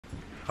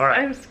All right.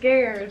 I'm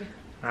scared.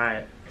 All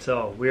right.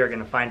 So we are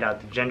gonna find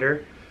out the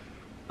gender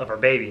of our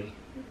baby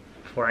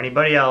before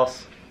anybody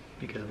else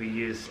because we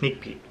use Sneak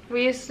Peek.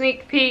 We use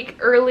Sneak Peek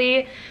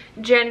early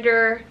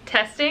gender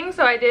testing.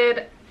 So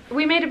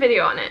we made a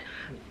video on it,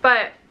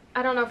 but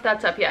I don't know if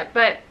that's up yet,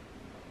 but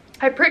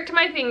I pricked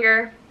my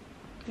finger.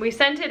 We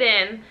sent it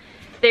in.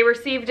 They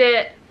received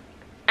it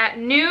at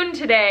noon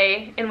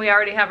today, and we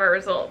already have our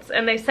results.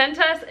 And they sent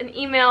us an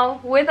email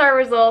with our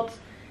results.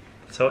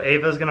 So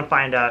Ava's gonna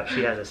find out if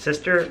she has a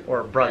sister or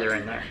a brother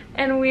in there.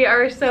 And we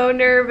are so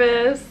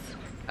nervous.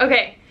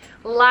 Okay,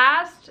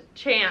 last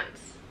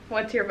chance.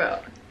 What's your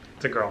vote?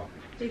 It's a girl.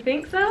 You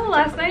think so?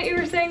 Last night you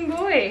were saying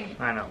boy.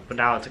 I know, but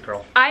now it's a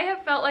girl. I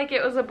have felt like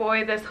it was a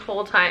boy this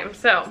whole time.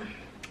 So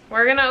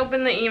we're gonna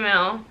open the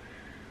email.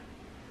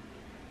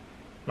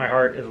 My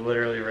heart is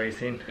literally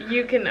racing.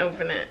 You can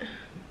open it.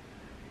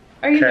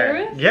 Are you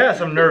nervous? Yes,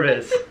 I'm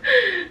nervous.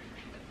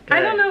 I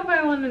don't know if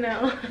I want to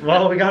know.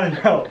 Well, we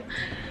gotta know.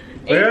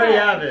 We already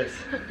have this.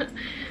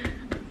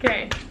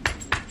 Okay.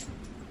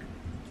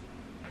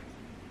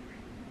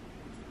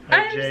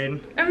 Hi, Jane.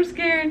 I'm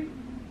scared.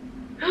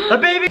 A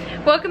baby!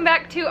 Welcome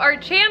back to our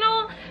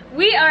channel.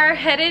 We are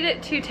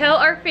headed to tell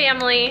our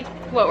family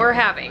what we're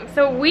having.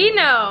 So we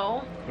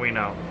know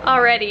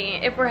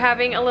already if we're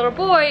having a little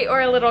boy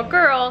or a little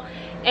girl,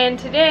 and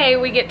today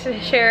we get to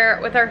share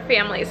with our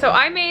family. So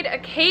I made a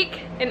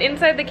cake, and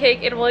inside the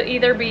cake it will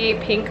either be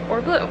pink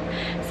or blue.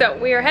 So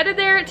we are headed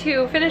there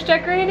to finish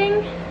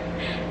decorating,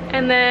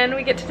 and then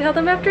we get to tell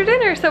them after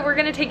dinner. So we're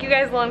gonna take you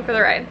guys along for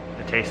the ride.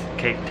 The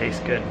cake tastes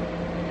good.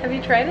 Have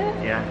you tried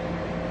it? Yeah.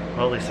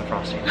 Well, at least the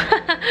frosting.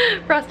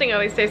 Frosting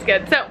always tastes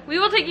good. So we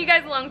will take you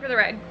guys along for the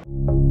ride.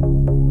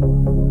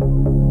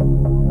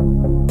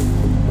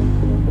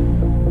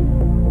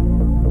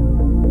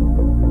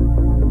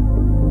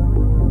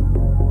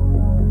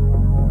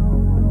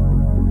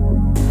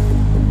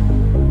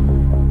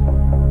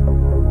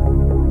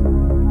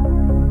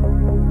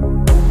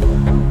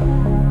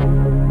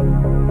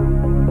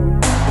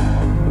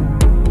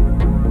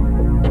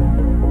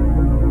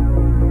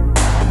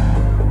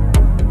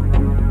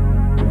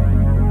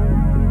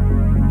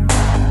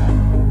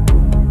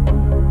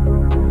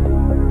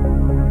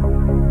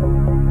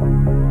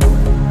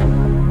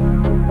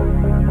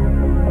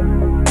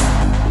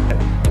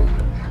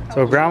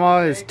 So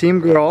Grandma is team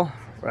girl,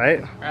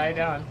 right? Right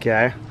on.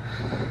 Okay.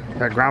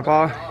 Got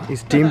Grandpa,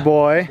 he's team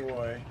boy.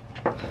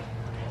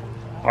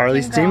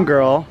 Arlie's team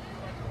girl.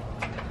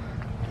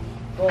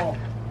 Cool.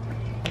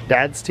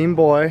 Dad's team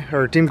boy,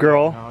 or team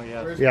girl. Oh,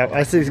 yeah. Yeah,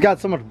 I see he's got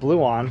so much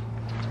blue on.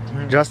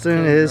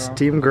 Justin is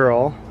team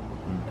girl.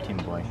 Team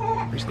boy.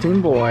 There's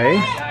team boy.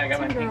 Yeah, I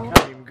got my pink.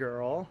 Team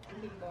girl.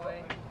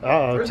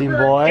 Uh-oh, team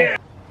boy.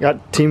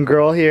 Got team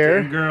girl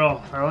here. Team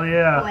girl. Oh,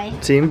 yeah.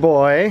 Team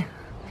boy.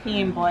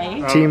 Team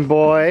boy. Team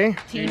boy.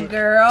 Team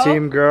girl.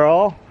 Team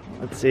girl.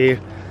 Let's see.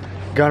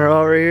 Gunner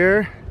over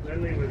here.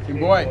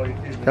 Team boy.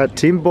 Got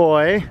team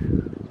boy.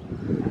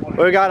 What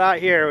we got out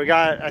here? We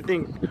got, I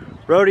think,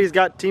 Rhodey's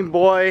got team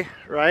boy,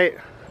 right?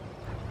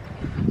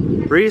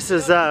 Reese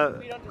is,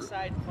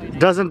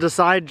 doesn't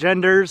decide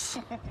genders.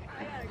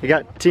 You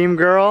got team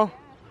girl.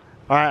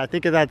 All right, I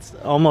think that's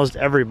almost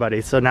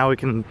everybody. So now we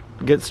can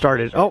get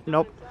started. Oh,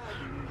 nope.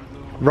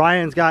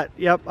 Ryan's got,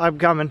 yep, I'm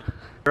coming.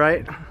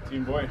 Right?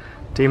 Team boy.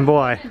 Team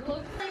boy.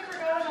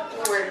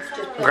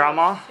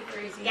 Grandma?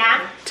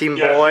 Yeah, Team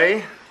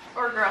boy.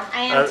 Or girl.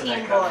 I am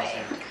team boy.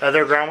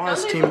 Other grandma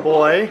is team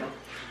boy.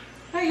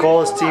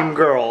 Cole is team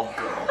girl.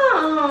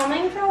 Oh,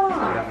 thanks a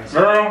lot.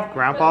 Girl.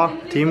 Grandpa,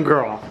 team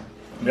girl.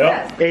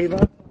 Yep.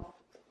 Ava?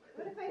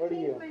 What are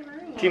you?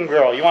 Team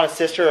girl. You want a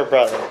sister or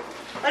brother?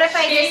 What if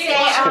I just say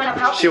I want to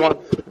help She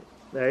wants.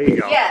 There you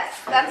go. Yes,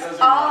 that's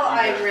all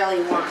I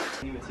really want.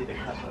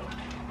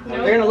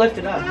 They're gonna lift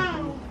it up.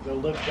 They'll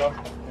lift up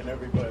and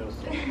everybody will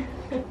see.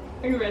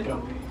 Are you ready?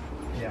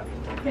 Yeah.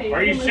 Okay,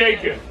 Are you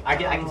shaking? I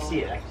can see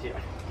it. I can see it.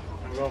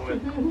 I'm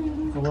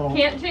going with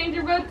Can't change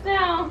your votes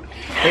now.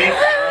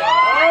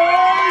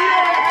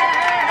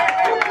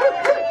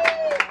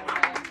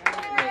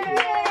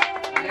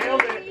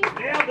 Nailed it.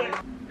 Nailed it.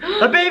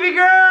 A baby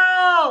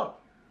girl!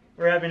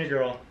 We're having a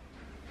girl.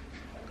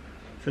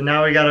 So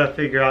now we gotta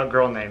figure out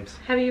girl names.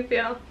 How do you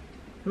feel?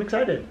 I'm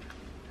excited.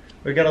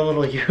 We got a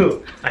little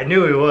you. I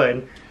knew we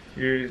would.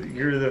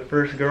 You're the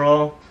first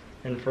girl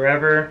in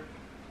forever.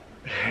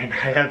 And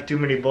I have too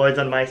many boys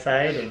on my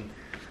side, and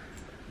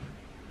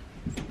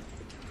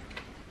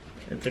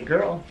it's a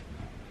girl.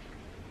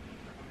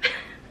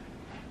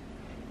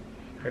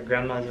 Our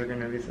grandmas are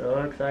gonna be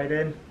so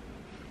excited.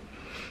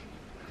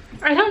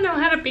 I don't know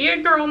how to be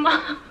a girl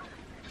mom.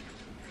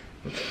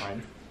 It's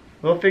fine.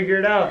 We'll figure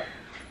it out.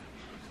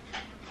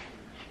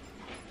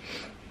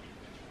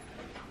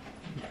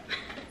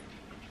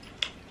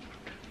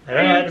 I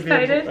don't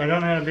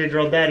know how to be a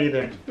girl dad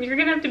either. You're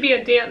gonna have to be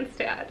a dance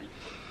dad.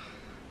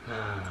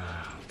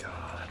 Oh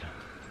God.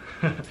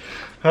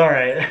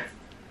 Alright.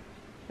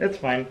 It's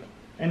fine.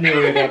 I knew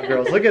we would have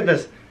girls. Look at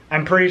this.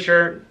 I'm pretty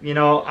sure, you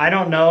know, I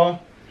don't know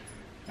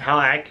how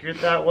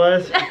accurate that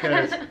was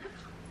because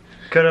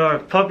Could our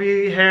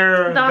puppy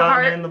hair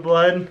gotten in the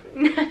blood?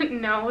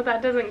 No,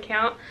 that doesn't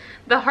count.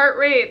 The heart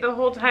rate the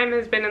whole time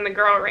has been in the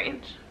girl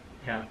range.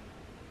 Yeah.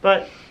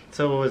 But,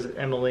 so was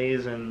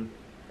Emily's, and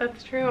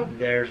that's true.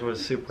 Theirs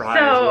was super high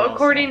so, as well.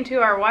 According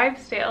to our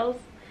wives' tales.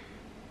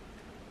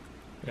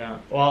 Yeah.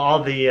 Well,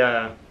 all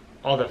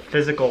the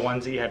physical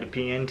ones that you had to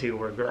pee into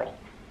were girl.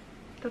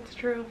 That's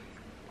true.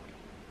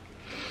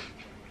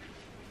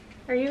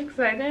 Are you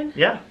excited?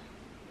 Yeah.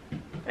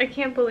 I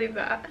can't believe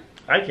that.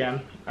 I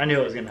can. I knew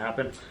it was going to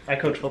happen. I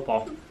coach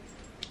football.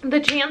 The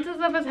chances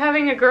of us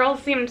having a girl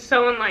seemed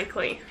so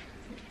unlikely.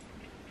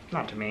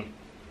 Not to me.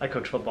 I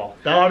coach football.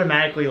 That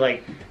automatically,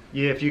 like,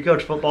 if you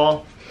coach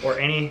football or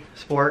any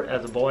sport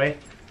as a boy,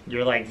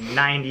 you're like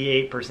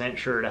 98%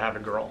 sure to have a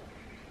girl.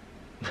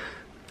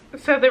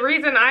 So the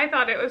reason I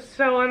thought it was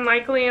so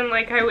unlikely and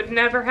like I would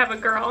never have a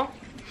girl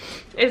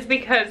is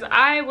because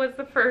I was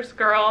the first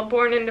girl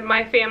born into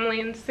my family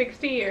in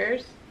 60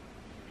 years.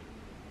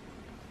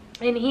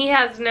 And he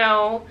has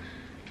no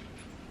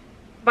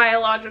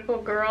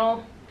biological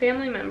girl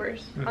family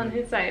members on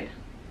his side.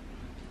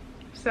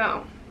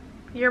 So,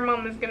 your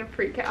mom is gonna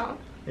freak out.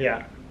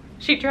 Yeah.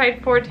 She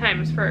tried 4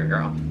 times for a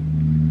girl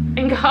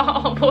and got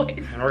all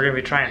boys. And we're gonna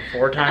be trying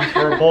 4 times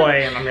for a boy,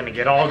 and I'm gonna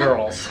get all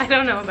girls. I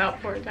don't know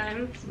about 4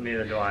 times.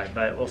 Neither do I,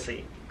 but we'll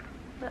see.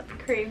 That's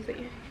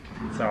crazy.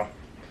 So.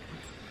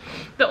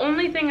 The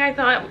only thing I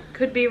thought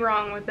could be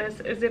wrong with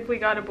this is if we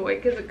got a boy,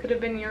 because it could have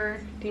been your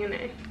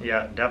DNA.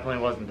 Yeah,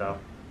 definitely wasn't though.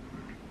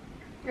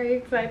 Are you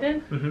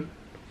excited? Mm-hmm.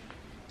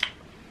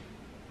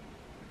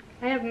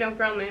 I have no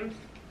girl names.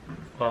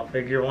 Well,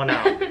 figure one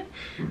out.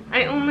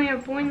 I only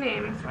have boy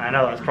names. I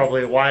know, that's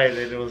probably why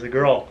it was a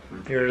girl.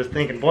 You were just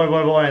thinking boy,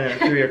 boy, boy, and then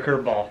threw you a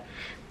curveball.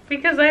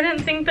 Because I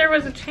didn't think there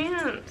was a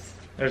chance.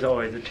 There's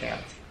always a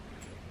chance.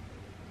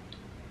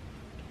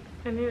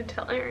 I need to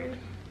tell Aaron.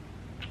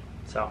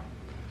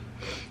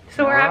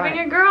 So we're having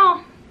a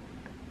girl.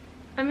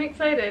 I'm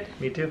excited.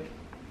 Me too.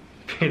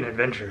 Be an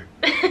adventure.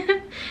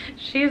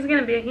 She's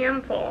gonna be a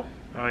handful.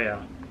 Oh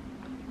yeah.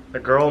 The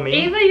girl, me.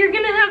 Ava, you're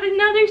gonna have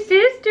another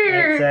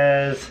sister. It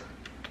says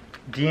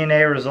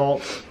DNA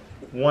results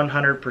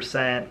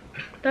 100%.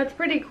 That's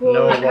pretty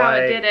cool how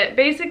it did it.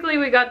 Basically,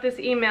 we got this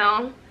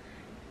email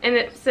and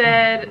it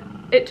said,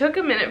 it took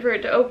a minute for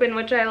it to open,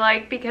 which I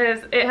like because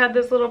it had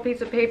this little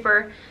piece of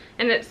paper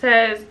and it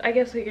says, I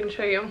guess we can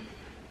show you.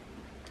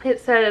 It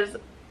says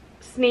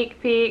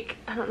sneak peek.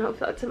 I don't know if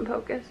that's in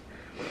focus.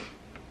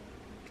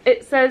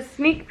 It says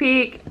sneak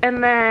peek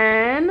and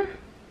then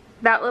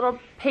that little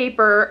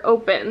paper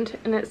opened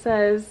and it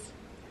says,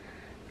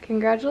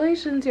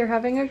 congratulations, you're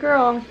having a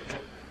girl.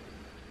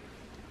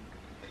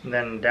 And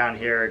then down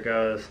here it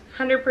goes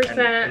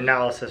 100%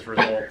 analysis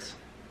results.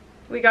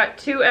 We got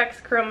 2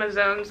 X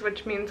chromosomes,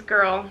 which means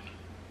girl.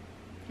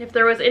 If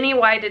there was any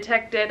Y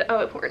detected,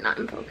 oh, we're not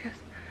in focus.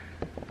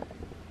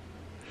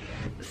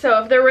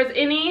 So if there was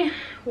any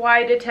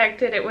Y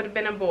detected, it would have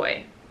been a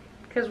boy,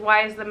 because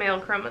Y is the male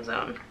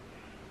chromosome.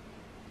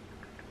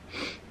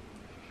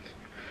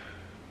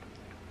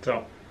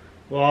 So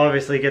we'll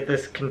obviously get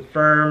this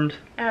confirmed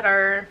at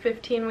our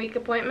 15-week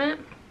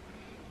appointment.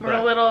 We're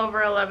a little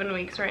over 11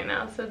 weeks right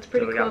now, so it's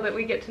pretty cool that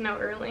we get to know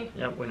early.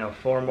 Yep, we know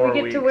 4 more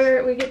weeks.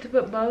 We get to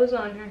put bows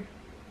on her.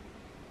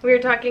 We were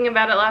talking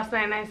about it last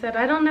night and I said,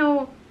 I don't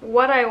know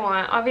what I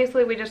want.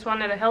 Obviously we just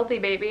wanted a healthy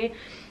baby.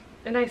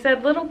 And I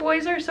said, little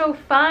boys are so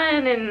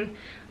fun and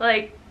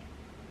like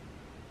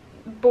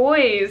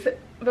boys,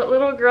 but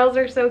little girls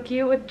are so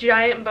cute with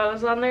giant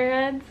bows on their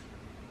heads.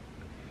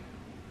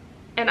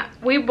 And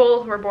we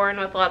both were born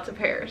with lots of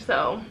hair,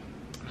 so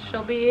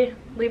she'll be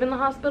leaving the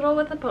hospital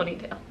with a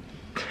ponytail.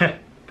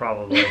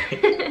 Probably.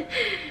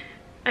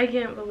 I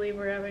can't believe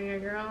we're having a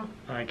girl.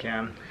 I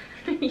can.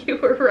 You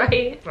were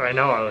right. I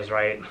know I was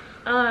right.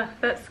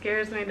 That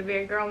scares me to be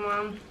a girl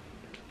mom.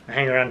 I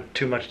hang around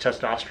too much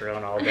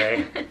testosterone all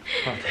day.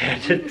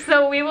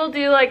 So we will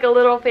do like a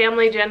little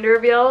family gender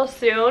reveal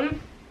soon,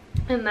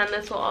 and then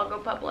this will all go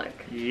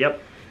public.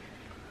 Yep.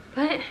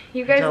 But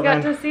you guys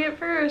got to see it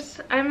first.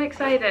 I'm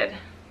excited.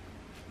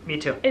 Me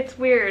too. It's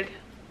weird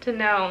to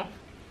know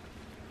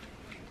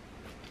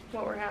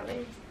what we're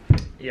having.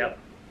 Yep.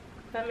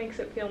 That makes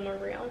it feel more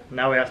real.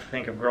 Now we have to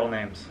think of girl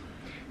names.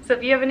 So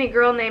if you have any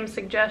girl name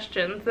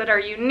suggestions that are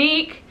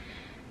unique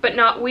but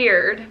not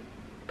weird,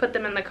 put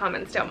them in the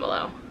comments down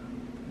below.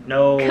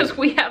 No. Because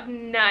we have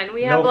none.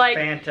 We have like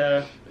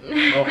Fanta,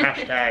 no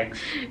hashtags.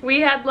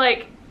 We had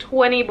like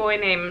 20 boy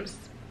names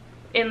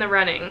in the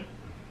running.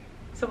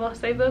 So we'll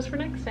save those for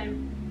next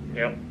time.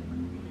 Yep.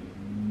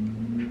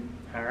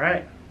 All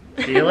right.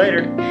 See you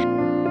later.